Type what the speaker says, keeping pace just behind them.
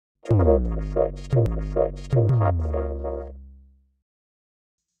Hello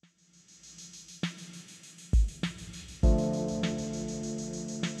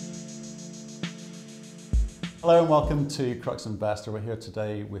and welcome to Crux Investor. We're here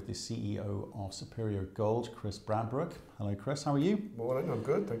today with the CEO of Superior Gold, Chris Bradbrook. Hello Chris, how are you? Morning, I'm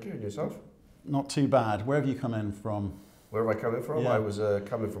good, thank you. And yourself? Not too bad. Where have you come in from? Where have I come in from? Yeah. I was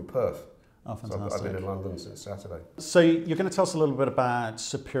coming from Perth. Oh, fantastic. So I've been in London since Saturday. So you're going to tell us a little bit about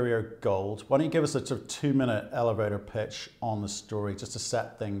Superior Gold. Why don't you give us a sort of 2-minute elevator pitch on the story just to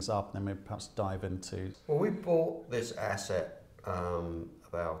set things up and then maybe perhaps dive into... Well, we bought this asset in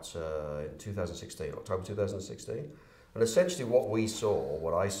 2016, October 2016. And essentially what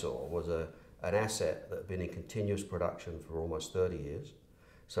I saw was an asset that had been in continuous production for almost 30 years.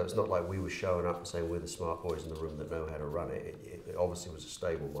 So it's not like we were showing up and saying we're the smart boys in the room that know how to run it. It obviously was a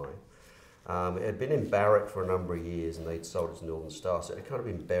stable mine. It had been in Barrick for a number of years and they'd sold it to Northern Star, so it had kind of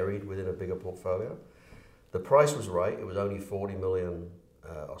been buried within a bigger portfolio. The price was right, it was only 40 million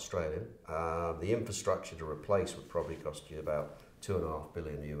Australian. The infrastructure to replace would probably cost you about 2.5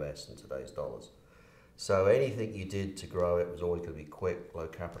 billion US in today's dollars. So anything you did to grow it was always going to be quick, low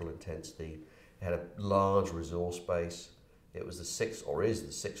capital intensity. It had a large resource base. It was the sixth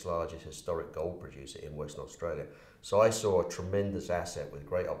largest historic gold producer in Western Australia. So I saw a tremendous asset with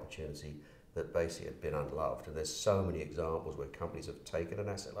great opportunity that basically had been unloved. And there's so many examples where companies have taken an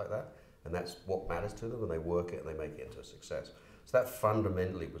asset like that, and that's what matters to them, and they work it and they make it into a success. So that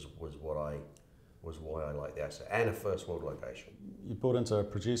fundamentally was why I like the asset, and a first world location. You bought into a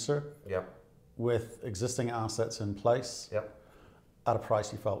producer. Yep. With existing assets in place. Yep. At a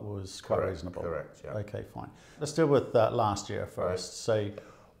price you felt was quite reasonable. Correct, yeah. Okay, fine. Let's deal with last year first. Right. So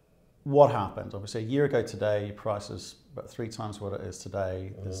what happened? Obviously a year ago today, price is about 3 times what it is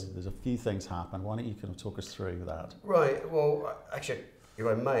today. There's a few things happened. Why don't you kind of talk us through that? Right, well, actually, if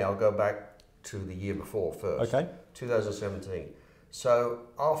I may, I'll go back to the year before first. Okay. 2017. So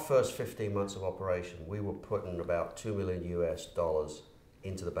our first 15 months of operation, we were putting about $2 million US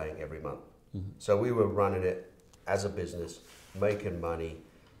into the bank every month. So we were running it as a business, making money.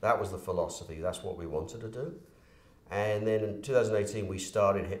 That was the philosophy. That's what we wanted to do. And then in 2018, we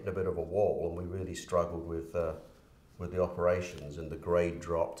started hitting a bit of a wall, and we really struggled with the operations, and the grade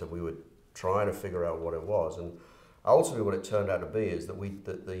dropped, and we were trying to figure out what it was. And ultimately, what it turned out to be is that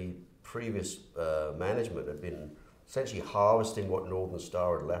the previous management had been essentially harvesting what Northern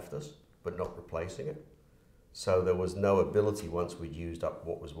Star had left us, but not replacing it. So there was no ability, once we'd used up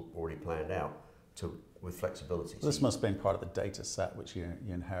what was already planned out, with flexibility. This must have been part of the data set which you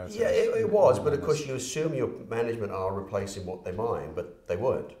inherited. Yeah, it was, but of course you assume your management are replacing what they mine, but they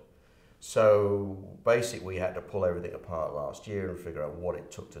weren't. So basically we had to pull everything apart last year and figure out what it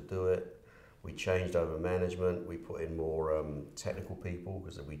took to do it. We changed over management, we put in more technical people,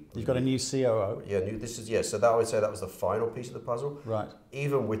 because You've got a new COO. Yeah, so that I would say that was the final piece of the puzzle. Right.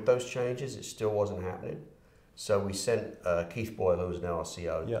 Even with those changes, it still wasn't happening. So we sent Keith Boyle, who is now our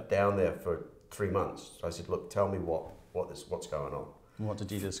CEO, down there for 3 months. So I said, look, tell me what's going on. And what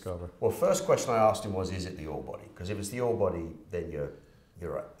did you discover? Well, first question I asked him was, is it the ore body? Because if it's the ore body, then you're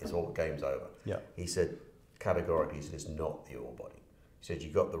right. It's all, game's over. Yeah. He said, categorically, he said, it's not the ore body. He said, you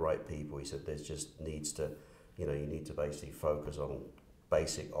got the right people. He said, there's just needs to, you need to basically focus on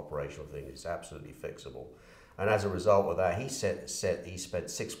basic operational things. It's absolutely fixable. And as a result of that, he spent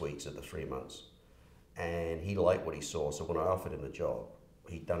 6 weeks of the 3 months, and he liked what he saw. So when I offered him the job,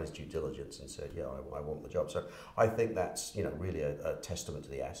 he'd done his due diligence and said, yeah, I want the job. So I think that's really a testament to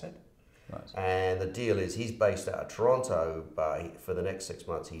the asset. Right. And the deal is he's based out of Toronto, but for the next 6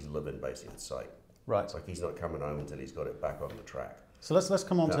 months he's living basically at the site. Right. It's like he's not coming home until he's got it back on the track. So let's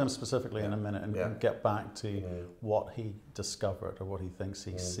come on to him specifically in a minute and get back to what he discovered or what he thinks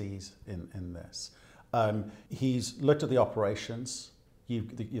he sees in this. He's looked at the operations.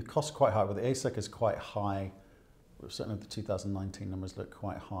 Your costs quite high, but the AISC is quite high. Certainly the 2019 numbers look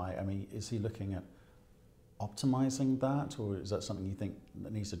quite high. I mean, is he looking at optimizing that, or is that something you think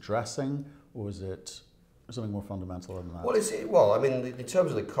that needs addressing, or is it something more fundamental than that? Well, I mean, in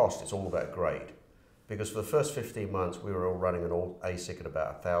terms of the cost, it's all about grade. Because for the first 15 months, we were all running an AISC at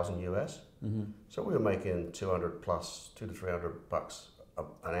about 1,000 US. So we were making 200 plus, $200 to $300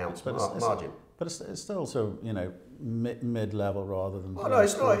 an ounce margin. But it's still sort of, mid-level rather than. Oh no,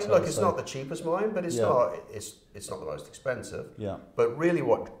 it's not. Look, it's not the cheapest mine, but it's not. It's not the most expensive. Yeah. But really,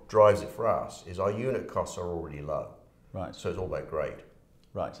 what drives it for us is our unit costs are already low. Right. So it's all about grade.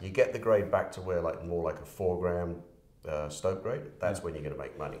 Right. You get the grade back to where more like a 4 gram stope grade. That's when you're going to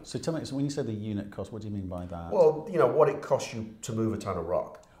make money. So tell me, when you say the unit cost, what do you mean by that? Well, what it costs you to move a ton of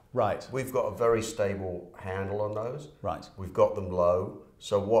rock. Right. We've got a very stable handle on those. Right. We've got them low.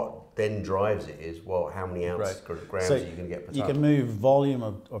 So what then drives it is, well, how many ounces, grams so are you going to get per ton? You can move volume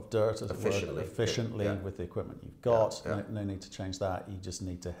of dirt as efficiently with the equipment you've got. No need to change that. You just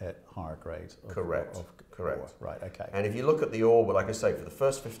need to hit higher grade. Correct. Ore. Right. Okay. And if you look at the ore, well, like I say, for the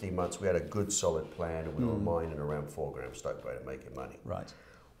first 15 months, we had a good solid plan, and we were mining around 4 grams stope grade and making money. Right.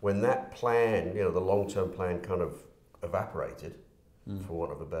 When that plan, the long-term plan kind of evaporated, for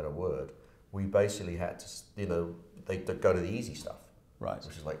want of a better word, we basically had to, they go to the easy stuff. Right.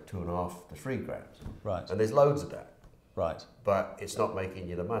 Which is like 2.5 to 3 grams. Right. And there's loads of that. Right. But it's not making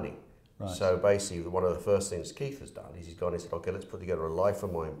you the money. Right. So basically, one of the first things Keith has done is he's gone and said, okay, let's put together a life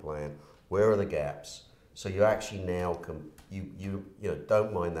of mine plan. Where are the gaps? So you actually now can,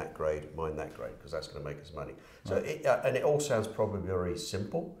 don't mine that grade, because that's going to make us money. So and it all sounds probably very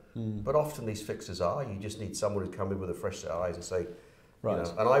simple, but often these fixes are. You just need someone to come in with a fresh set of eyes and say, right.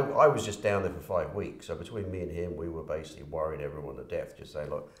 And I was just down there for 5 weeks. So between me and him, we were basically worrying everyone to death, just saying,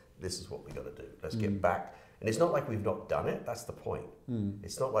 look, this is what we got to do. Let's get back. And it's not like we've not done it. That's the point.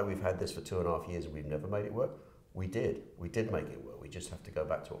 It's not like we've had this for 2.5 years and we've never made it work. We did. We did make it work. We just have to go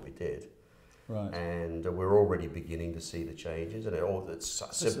back to what we did. Right. And we're already beginning to see the changes. And it's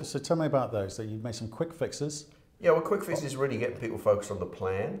simple. So tell me about those. So you've made some quick fixes. Yeah, well, quick fixes is really getting people focused on the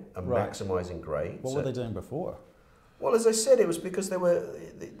plan and maximising grade. What were they doing before? Well, as I said, it was because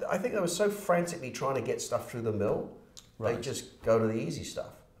I think they were so frantically trying to get stuff through the mill, they just go to the easy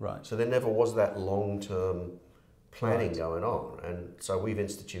stuff. Right. So there never was that long-term planning going on. And so we've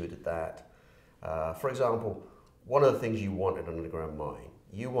instituted that. For example, one of the things you want in an underground mine,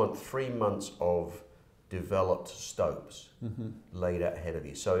 you want 3 months of developed stopes laid out ahead of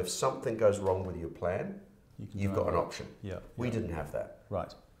you. So if something goes wrong with your plan, you've got an option. Yeah. We didn't have that.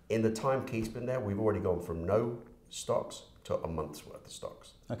 Right. In the time Keith's been there, we've already gone from no stocks to a month's worth of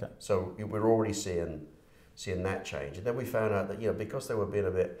stocks. Okay. So we're already seeing that change. And then we found out that, because they were being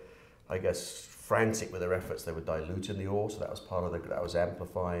a bit, I guess, frantic with their efforts, they were diluting the ore, so that was part of that was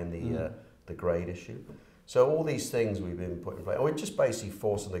amplifying the grade issue. So all these things we've been putting in place, and we're just basically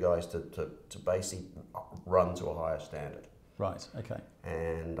forcing the guys to basically run to a higher standard. Right, okay.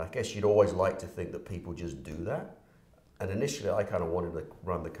 And I guess you'd always like to think that people just do that. And initially I kind of wanted to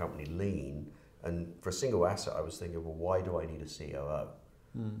run the company lean, and for a single asset I was thinking, well, why do I need a COO?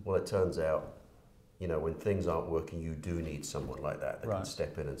 Well, it turns out, when things aren't working, you do need someone like that can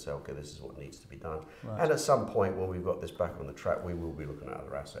step in and say, okay, this is what needs to be done. Right. And at some point when we've got this back on the track, we will be looking at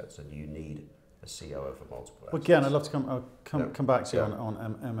other assets, and you need a COO for multiple assets. Well, again, I'd love to come back to you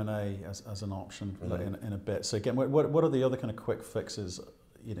on M&A as an option in a bit. So again, what are the other kind of quick fixes?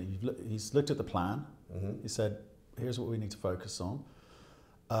 He's looked at the plan. He said, here's what we need to focus on.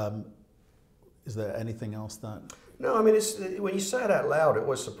 Is there anything else that... No, I mean, when you say it out loud, it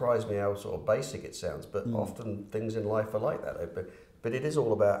always surprised me how sort of basic it sounds, but often things in life are like that. But it is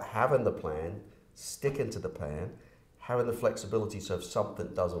all about having the plan, sticking to the plan, having the flexibility so if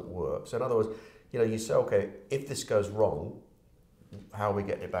something doesn't work. So in other words, you say, okay, if this goes wrong, how are we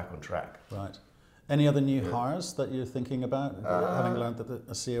getting it back on track? Right. Any other new hires that you're thinking about, having learned that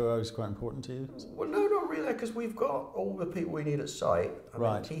a COO is quite important to you? Well, no, not really, because we've got all the people we need at site. I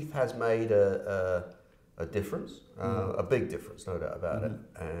mean, Keith has made a difference, a big difference, no doubt about it.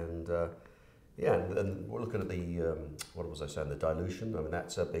 And and we're looking at the, what was I saying, the dilution. I mean,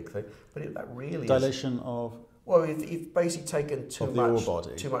 that's a big thing. But that really dilution of? Well, you've basically taken too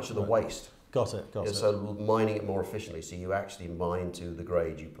much of the waste. Got it. So mining it more efficiently, so you actually mine to the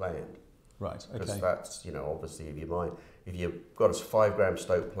grade you planned. Right, okay. Because that's, obviously if you've got a 5 gram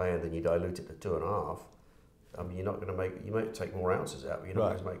stope planned and you dilute it to 2.5, I mean, you're not going to you might take more ounces out, but you're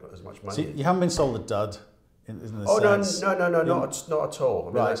not going to make as much money. So you haven't been sold a dud in the sense? No, not at all.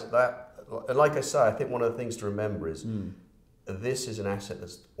 I mean, and like I say, I think one of the things to remember is this is an asset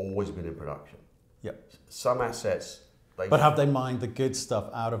that's always been in production. Yep. Some assets... But have they mined the good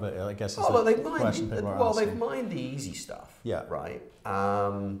stuff out of it, I guess is the question people are asking. They've mined the easy stuff, yeah. Right?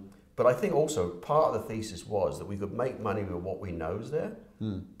 But I think also part of the thesis was that we could make money with what we know is there,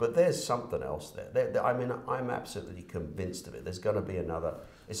 but there's something else there. I mean, I'm absolutely convinced of it. There's going to be another.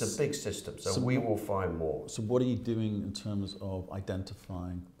 It's a big system, so we will find more. So what are you doing in terms of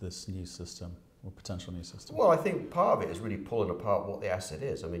identifying this new system or potential new system? Well, I think part of it is really pulling apart what the asset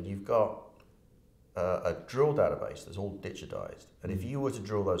is. I mean, you've got a drill database that's all digitized, and if you were to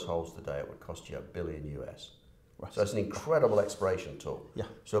drill those holes today, it would cost you $1 billion US. Right. So it's an incredible exploration tool. Yeah.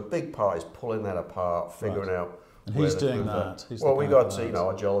 So a big part is pulling that apart, figuring out. And who's doing that? Well, we got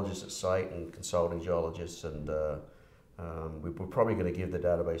our geologists at site and consulting geologists, and we're probably going to give the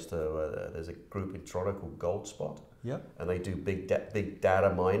database to. There's a group in Toronto called Goldspot. Yeah. And they do big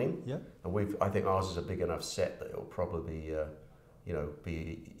data mining. Yeah. And I think ours is a big enough set that it'll probably be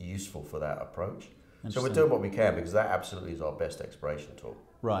be useful for that approach. So we're doing what we can because that absolutely is our best exploration tool.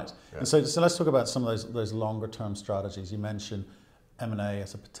 Right. Yeah. And so let's talk about some of those longer term strategies. You mentioned M&A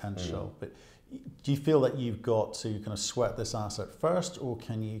as a potential, but do you feel that you've got to kind of sweat this asset first, or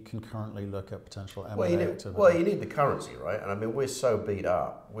can you concurrently look at potential M&A activity? Well, you need the currency, right? And I mean, we're so beat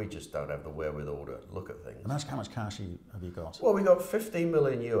up, we just don't have the wherewithal to look at things. And how much cash have you got? Well, we got 15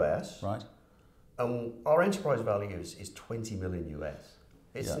 million US. Right. And our enterprise value is 20 million US.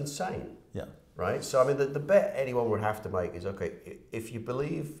 It's insane. Yeah. Right? So, I mean, the bet anyone would have to make is, okay, if you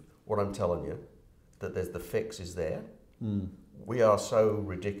believe what I'm telling you, that the fix is there, we are so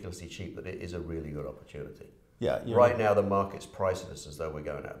ridiculously cheap that it is a really good opportunity. Yeah. Right now, the market's pricing us as though we're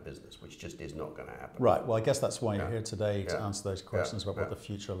going out of business, which just is not going to happen. Right. Well, I guess that's why you're here today, to answer those questions about what the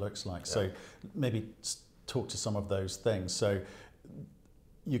future looks like. So maybe talk to some of those things. So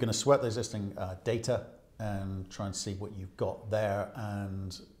you're going to sweat the existing data and try and see what you've got there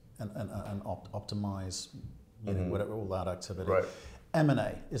and optimize whatever, all that activity. Right.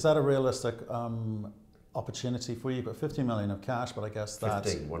 M&A, is that a realistic opportunity for you? But 50 million of cash, but I guess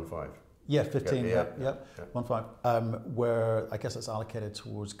that's 15. Yeah, 15. Yep. 1.5. Where I guess it's allocated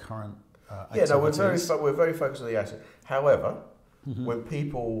towards current activities. Yeah, no, we're very focused on the asset. However, when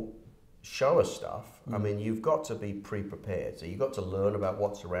people show us stuff, I mean, you've got to be pre-prepared. So you've got to learn about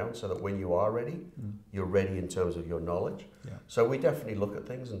what's around so that when you are ready, you're ready in terms of your knowledge. Yeah. So we definitely look at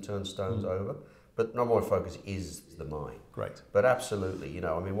things and turn stones over. But number one focus is the mine. Great. But absolutely,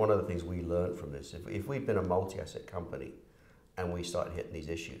 I mean, one of the things we learned from this, if we'd been a multi-asset company and we started hitting these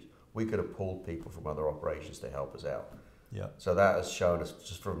issues, we could have pulled people from other operations to help us out. Yeah. So that has shown us,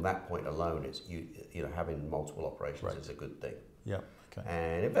 just from that point alone, is having multiple operations is a good thing. Yeah. Okay.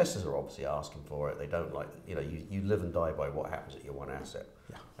 And investors are obviously asking for it. They don't like, you live and die by what happens at your one asset.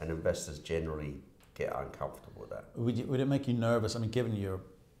 Yeah. And investors generally get uncomfortable with that. Would it make you nervous? I mean, given you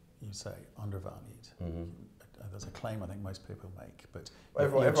say undervalued. There's a claim I think most people make, but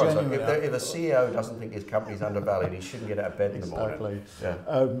everyone's like, if a CEO doesn't think his company's undervalued, he shouldn't get out of bed in the morning.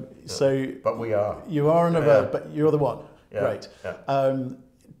 So, but we are. You are undervalued, but you're the one. Yeah. Great. Yeah.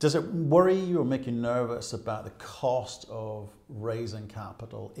 Does it worry you or make you nervous about the cost of raising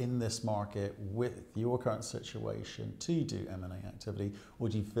capital in this market with your current situation to do M&A activity? Or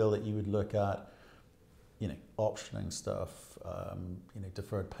do you feel that you would look at, optioning stuff,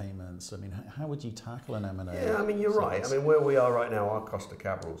 deferred payments? I mean, how would you tackle an M&A? Yeah, I mean, you're right. I mean, where we are right now, our cost of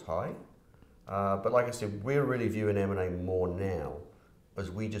capital is high. But like I said, we're really viewing M&A more now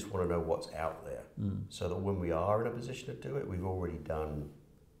as we just want to know what's out there. So that when we are in a position to do it, we've already done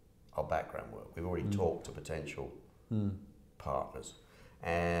our background work. We've already talked to potential partners.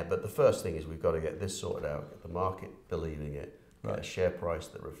 But the first thing is we've got to get this sorted out, get the market believing it, get a share price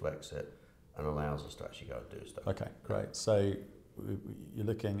that reflects it and allows us to actually go and do stuff. Okay, great. So you're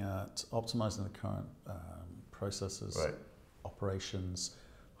looking at optimizing the current processes, operations,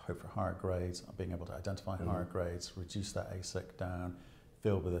 hope for higher grades, being able to identify higher grades, reduce that AISC down,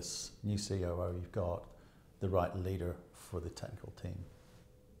 feel with this new COO you've got the right leader for the technical team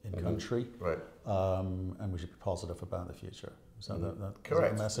in country, and we should be positive about the future. So that correct. Is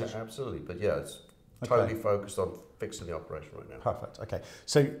that the message? Yeah, absolutely. But yeah, it's totally focused on fixing the operation right now. Perfect. Okay.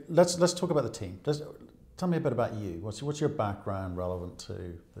 So let's talk about the team. Tell me a bit about you. What's your background relevant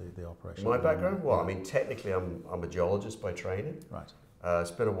to the operation? My background? Well, I mean, technically, I'm a geologist by training. Right.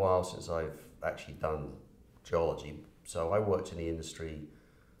 It's been a while since I've actually done geology. So I worked in the industry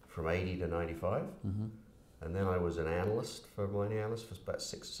from 80 to 95. And then I was an analyst, mining analyst, for about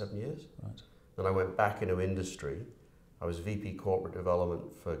 6 or 7 years. Right. Then I went back into industry. I was VP Corporate Development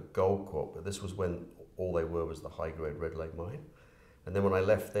for Goldcorp, but this was when all they were was the high-grade Red Lake mine. And then when I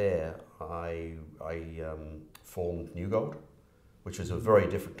left there, I formed New Gold, which was a very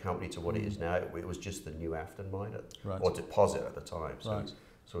different company to what it is now. It was just the New Afton mine, or deposit at the time.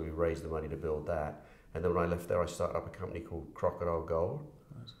 So we raised the money to build that. And then when I left there, I started up a company called Crocodile Gold.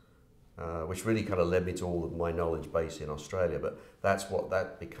 Which really kind of led me to all of my knowledge base in Australia, but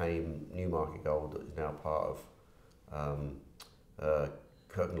that became Newmarket Gold, that is now part of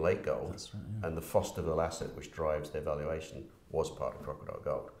Curtin Lake Gold. That's right, and the Fosterville asset, which drives their valuation, was part of Crocodile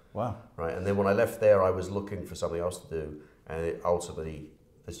Gold. Wow! Right, and then when I left there, I was looking for something else to do, and ultimately,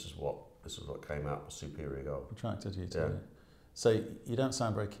 this is what came out: Superior Gold. Attracted you to it. So you don't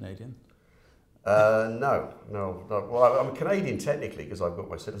sound very Canadian. No. Well, I'm Canadian technically because I've got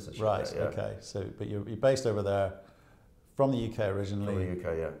my citizenship. Right. There, Okay. So, but you're based over there, from the UK originally. From the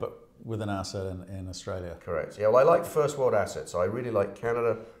UK, yeah. But with an asset in Australia. Correct. Yeah. Well, I like first world assets. So I really like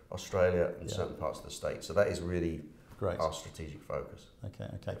Canada, Australia, and certain parts of the States. So that is really our strategic focus.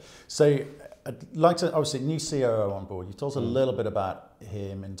 Okay. So I'd like to, obviously, new COO on board. You told us a little bit about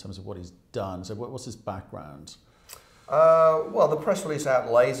him in terms of what he's done. So what's his background? Well, the press release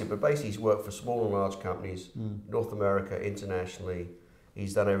outlays it, but basically he's worked for small and large companies, North America, internationally.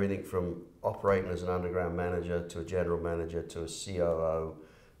 He's done everything from operating as an underground manager to a general manager to a COO,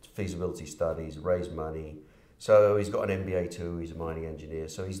 to feasibility studies, raised money. So he's got an MBA too. He's a mining engineer.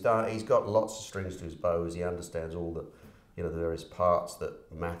 So he's got lots of strings to his bows. He understands all the, the various parts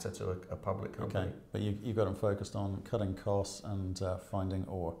that matter to a public company. Okay, but you got him focused on cutting costs and finding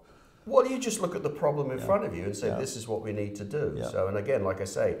ore. Well, you just look at the problem in front of you and say, this is what we need to do. Yeah. So, and again, like I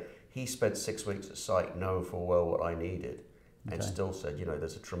say, he spent 6 weeks at site knowing full well what I needed and still said,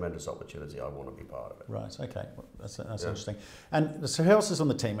 there's a tremendous opportunity. I want to be part of it. Right, okay. Well, that's interesting. And so who else is on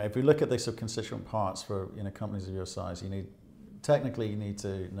the team? If we look at the sort of constituent parts for companies of your size, you need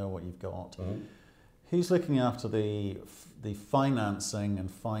to know what you've got. Mm-hmm. Who's looking after the financing and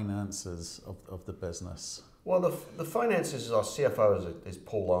finances of the business? Well, the finances, our CFO is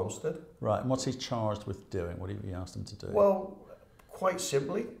Paul Armstead. Right, and what's he charged with doing? What have you asked him to do? Well, quite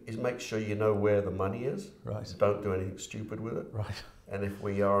simply, is make sure you know where the money is. Right. Don't do anything stupid with it. Right. And if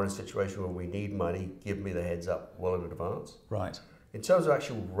we are in a situation where we need money, give me the heads up well in advance. Right. In terms of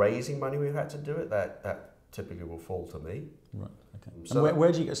actual raising money, we've had to do it. That typically will fall to me. Right. Okay. So and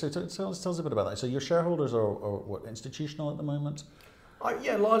where do you go? So tell us a bit about that. So your shareholders are what, institutional at the moment?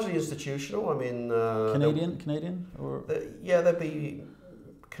 Yeah, largely institutional. I mean, Canadian, or there'd be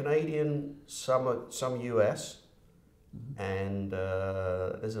Canadian, some US, and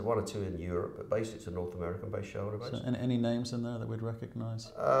there's one or two in Europe, but basically it's a North American-based shareholder base. So, any names in there that we'd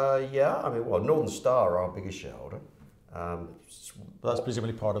recognise? Northern Star are our biggest shareholder. That's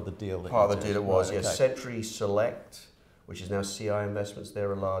presumably part of the deal. Part of the deal it was, right, yes. Okay. Century Select, which is now CI Investments,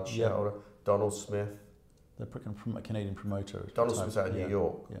 they're a large shareholder. Donald Smith. They're a Canadian promoter. Donald Smith's out of New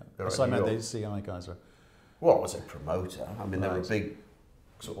York. Yeah. So I meant the CI guys are. Well, I was a promoter. I mean, they're a big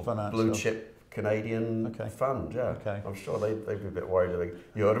sort of blue chip Canadian fund. Yeah. Okay. I'm sure they'd be a bit worried if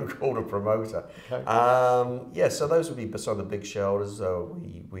you heard them called a promoter. Okay. So those would be some of the big shareholders.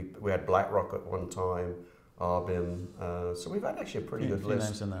 We had BlackRock at one time, Arbim. So we've had actually a pretty good list.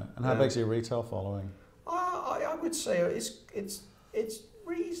 Names in there. And how big's your retail following? I would say it's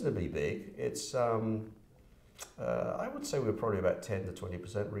reasonably big. It's I would say we're probably about 10 to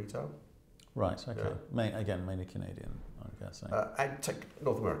 20% retail. Right, okay. Yeah. Mainly Canadian, I'm guessing. And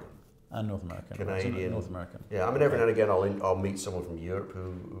North American. And North American. Canadian. Right, North American. Yeah, I mean, every now and again I'll meet someone from Europe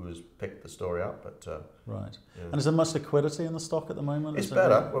who has picked the story up. But right. Yeah. And is there much liquidity in the stock at the moment? It's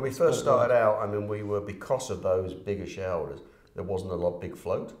better. When we first started out, I mean, we were, because of those bigger shareholders, there wasn't a lot big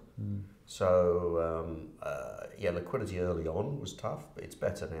float. So, liquidity early on was tough, but it's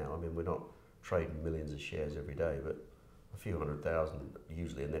better now. I mean, we're not trading millions of shares every day, but a few 100,000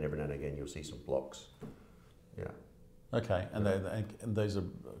 usually, and then every now and again you'll see some blocks. Yeah. Okay, and those are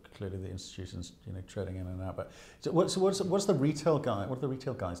clearly the institutions, trading in and out. But what's the retail guy? What are the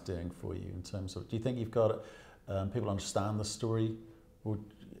retail guys doing for you in terms of? Do you think you've got people understand the story? Or,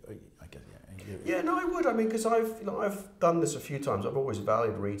 I guess, I would. I mean, because I've done this a few times. I've always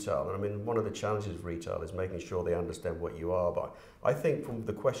valued retail, and I mean, one of the challenges of retail is making sure they understand what you are. But I think from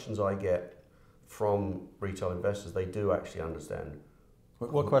the questions I get from retail investors, they do actually understand.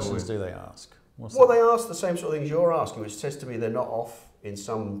 What questions do they ask? They ask the same sort of things you're asking, which says to me they're not off in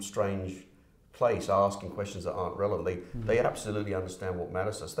some strange place asking questions that aren't relevant. They absolutely understand what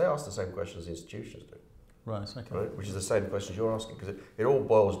matters to us. They ask the same questions institutions do. Right, okay. Right? Which is the same questions you're asking, because it all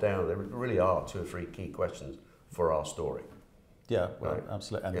boils down, there really are 2 or 3 key questions for our story. Yeah, right?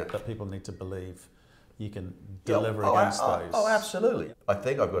 Absolutely. And that people need to believe you can deliver against those. Oh, absolutely. I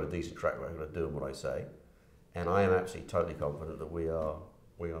think I've got a decent track record of doing what I say, and I am absolutely totally confident that we are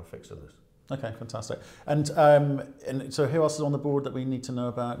fixing this. Okay, fantastic. And so who else is on the board that we need to know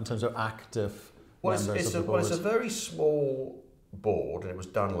about in terms of active members of the board? It's a very small board, and it was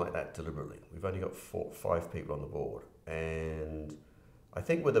done like that deliberately. We've only got 5 people on the board, and I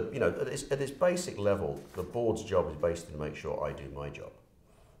think with at this basic level, the board's job is basically to make sure I do my job,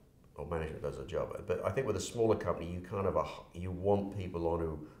 or management does a job. But I think with a smaller company, you want people on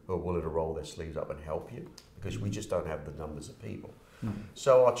who are willing to roll their sleeves up and help you, because we just don't have the numbers of people.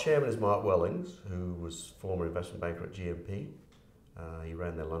 So our chairman is Mark Wellings, who was former investment banker at GMP. He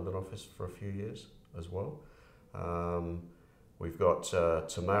ran their London office for a few years as well. We've got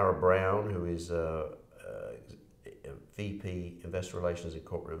Tamara Brown, who is VP Investor Relations and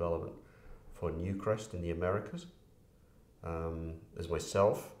Corporate Development for Newcrest in the Americas. There's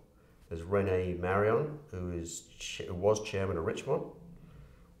myself. There's Rene Marion, who was chairman of Richmond.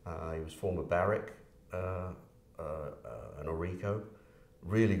 He was former Barrick an Orico,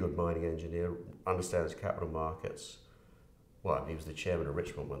 really good mining engineer, understands capital markets. Well, he was the chairman of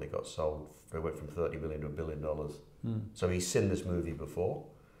Richmond when they got sold. They went from 30 million to $1 billion. So he's seen this movie before,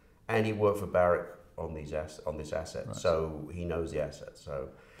 and he worked for Barrick on this asset, right. So he knows the asset. So,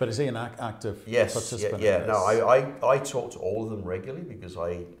 but is he an active yes, participant? Yeah. No, I talk to all of them regularly because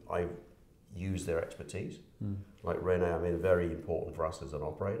I use their expertise. Like Rene, I mean, very important for us as an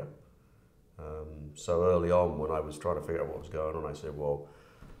operator. So early on, when I was trying to figure out what was going on, I said, well,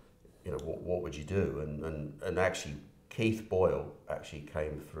 you know, what would you do? And actually, Keith Boyle actually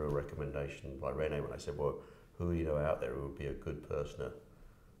came through a recommendation by Rene when I said, well, who do you know out there who would be a good person to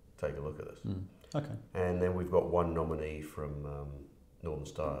take a look at this? Okay. And then we've got one nominee from Northern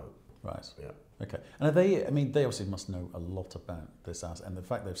Star. Right. Yeah. Okay. And are they, I mean, they obviously must know a lot about this asset, and the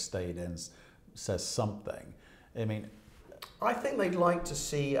fact they've stayed in says something. I mean, I think they'd like to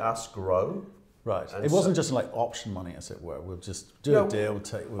see us grow. Right. It wasn't just like option money, as it were. We'll just do a deal,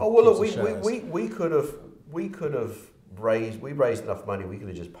 take. We could have raised enough money. We could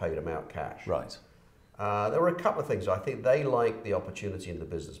have just paid them out cash. Right. There were a couple of things. I think they liked the opportunity in the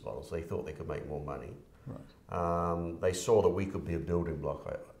business models. They thought they could make more money. Right. They saw that we could be a building block,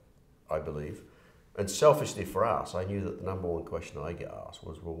 I believe. And selfishly for us, I knew that the number one question I get asked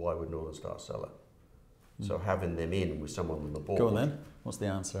was, well, why would Northern Star sell it? So having them in with someone on the board. Go on then. What's the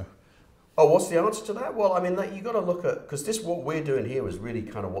answer? Oh, what's the answer to that? Well, I mean, you got to look at, because what we're doing here is really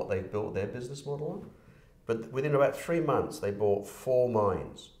kind of what they've built their business model on. But within about 3 months, they bought 4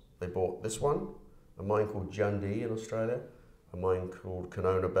 mines. They bought this one, a mine called Jundee in Australia, a mine called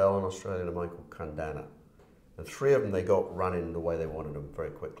Canona Bell in Australia, and a mine called Kundana. And 3 of them they got running the way they wanted them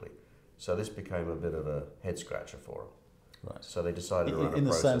very quickly. So this became a bit of a head scratcher for them. Right. So they decided to run a process. In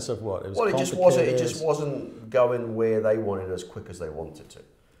the sense of what? It just wasn't going where they wanted as quick as they wanted to.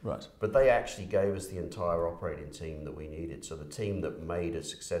 Right. But they actually gave us the entire operating team that we needed. So the team that made a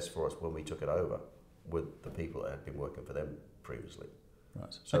success for us when we took it over were the people that had been working for them previously.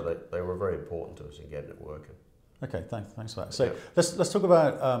 Right. So they were very important to us in getting it working. Okay, thanks for that. So let's talk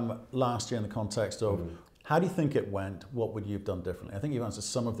about last year in the context of how do you think it went? What would you have done differently? I think you've answered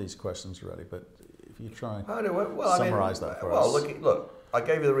some of these questions already, but if you try and summarize that for us. Well, look, I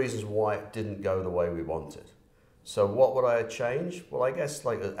gave you the reasons why it didn't go the way we wanted. So what would I have changed? Well, I guess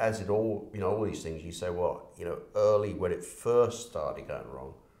like as it all, all these things, you say, well, early when it first started going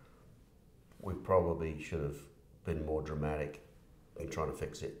wrong, we probably should have been more dramatic in trying to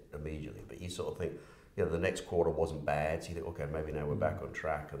fix it immediately. But you sort of think, the next quarter wasn't bad, so you think, okay, maybe now we're back on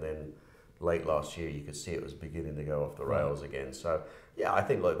track. And then late last year, you could see it was beginning to go off the rails again. So yeah, I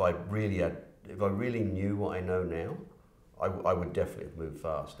think if I really knew what I know now, I would definitely have moved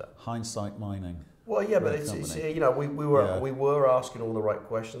faster. Hindsight mining. Well, yeah, but it's we were asking all the right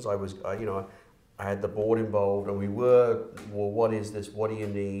questions. I had the board involved, and we were, well, what is this? What do you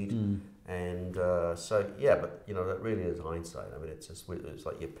need? And so yeah, but that really is hindsight. I mean, it's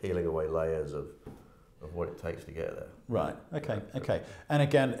like you're peeling away layers of what it takes to get there. Right. Okay. And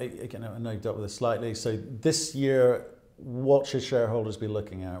again, I know you've dealt with this slightly. So this year, what should shareholders be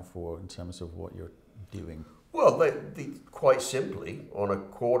looking out for in terms of what you're doing? Well, they quite simply, on a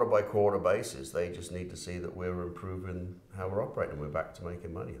quarter-by-quarter basis, they just need to see that we're improving how we're operating. We're back to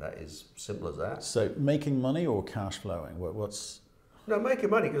making money. That is simple as that. So making money or cash flowing? What's... No, making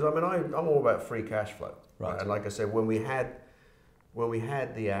money, because I'm all about free cash flow. Right. And like I said, when we had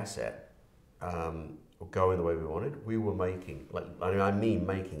the asset going the way we wanted, we were making,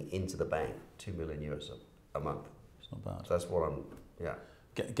 making into the bank $2 million US a month. It's not bad. So that's what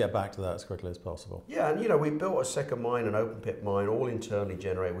Get back to that as quickly as possible. Yeah, and we built a second mine, an open pit mine, all internally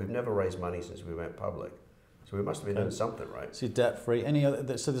generated. We've never raised money since we went public, so we must have been doing something right. So you're debt free.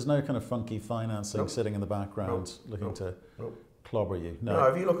 So there's no kind of funky financing sitting in the background looking to clobber you. No,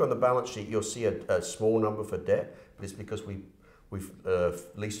 if you look on the balance sheet, you'll see a small number for debt, but it's because we've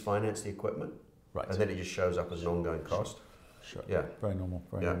lease financed the equipment, right? And then it just shows up as an ongoing cost. Sure. Yeah. Very normal.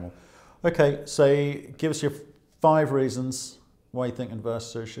 Very normal. Okay, so give us your 5 reasons why you think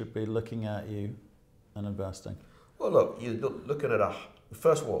investors should be looking at you and investing. Well, look, you're looking at a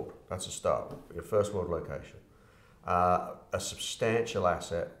first world, that's a start, your first world location. A substantial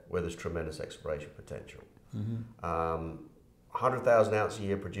asset where there's tremendous exploration potential. 100,000 ounce a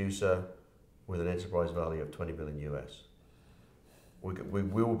year producer with an enterprise value of 20 billion US. We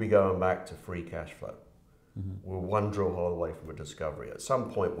will be going back to free cash flow. We're one drill hole away from a discovery. At some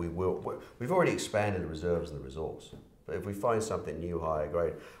point we will. We've already expanded the reserves and the resource. But if we find something new, higher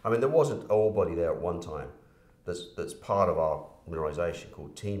grade, there wasn't ore body there at one time that's part of our mineralization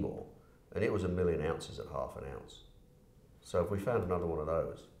called Timor, and it was 1 million ounces at half an ounce. So if we found another one of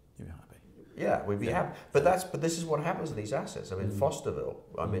those, you'd be happy. Yeah, we'd be happy. But this is what happens to these assets. I mean, Fosterville,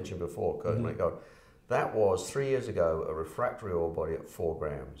 I mentioned before, Curtin Lake Gold, that was 3 years ago a refractory ore body at 4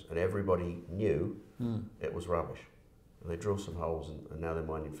 grams, and everybody knew it was rubbish. And they drilled some holes, and now they're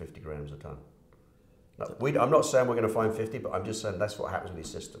mining 50 grams a ton. I'm not saying we're going to find 50, but I'm just saying that's what happens with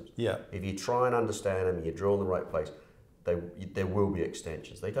these systems. Yeah. If you try and understand them, you drill in the right place, there will be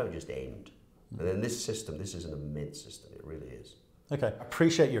extensions. They don't just end. And then this system, this is an immense system. It really is. Okay. I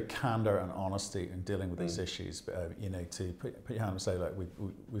appreciate your candor and honesty in dealing with these issues. You know, to put your hand and say, like,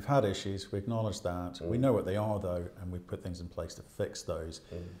 we've had issues. We acknowledge that. We know what they are, though, and we put things in place to fix those.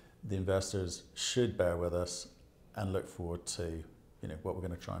 The investors should bear with us and look forward to, you know, what we're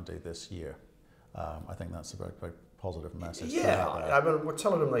going to try and do this year. I think that's a very, very positive message. Yeah, I mean, we're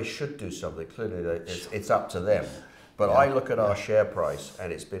telling them they should do something. Clearly, it's up to them. But I look at our share price,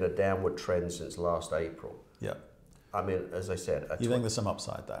 and it's been a downward trend since last April. Yeah. I mean, as I said... You think there's some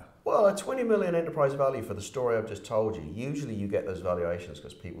upside there? Well, a 20 million enterprise value for the story I've just told you. Usually you get those valuations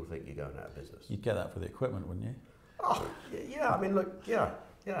because people think you're going out of business. You'd get that for the equipment, wouldn't you? Oh, yeah. I mean, look, yeah.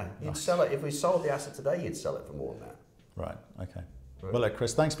 You'd sell it. If we sold the asset today, you'd sell it for more than that. Right, okay. Right. Well, look,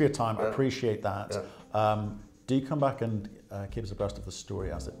 Chris, thanks for your time. I appreciate that. Yeah. Do come back and keep us abreast of the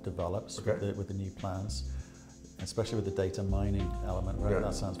story as it develops with the new plans, especially with the data mining element. Right? Yeah.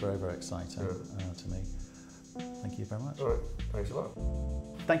 That sounds very, very exciting to me. Thank you very much. All right, thanks a lot.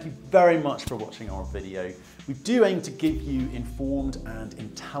 Thank you very much for watching our video. We do aim to give you informed and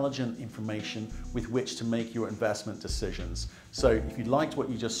intelligent information with which to make your investment decisions. So if you liked what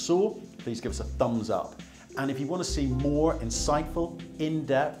you just saw, please give us a thumbs up. And if you want to see more insightful,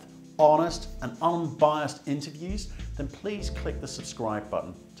 in-depth, honest and unbiased interviews, then please click the subscribe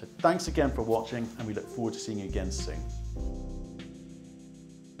button. So thanks again for watching, and we look forward to seeing you again soon.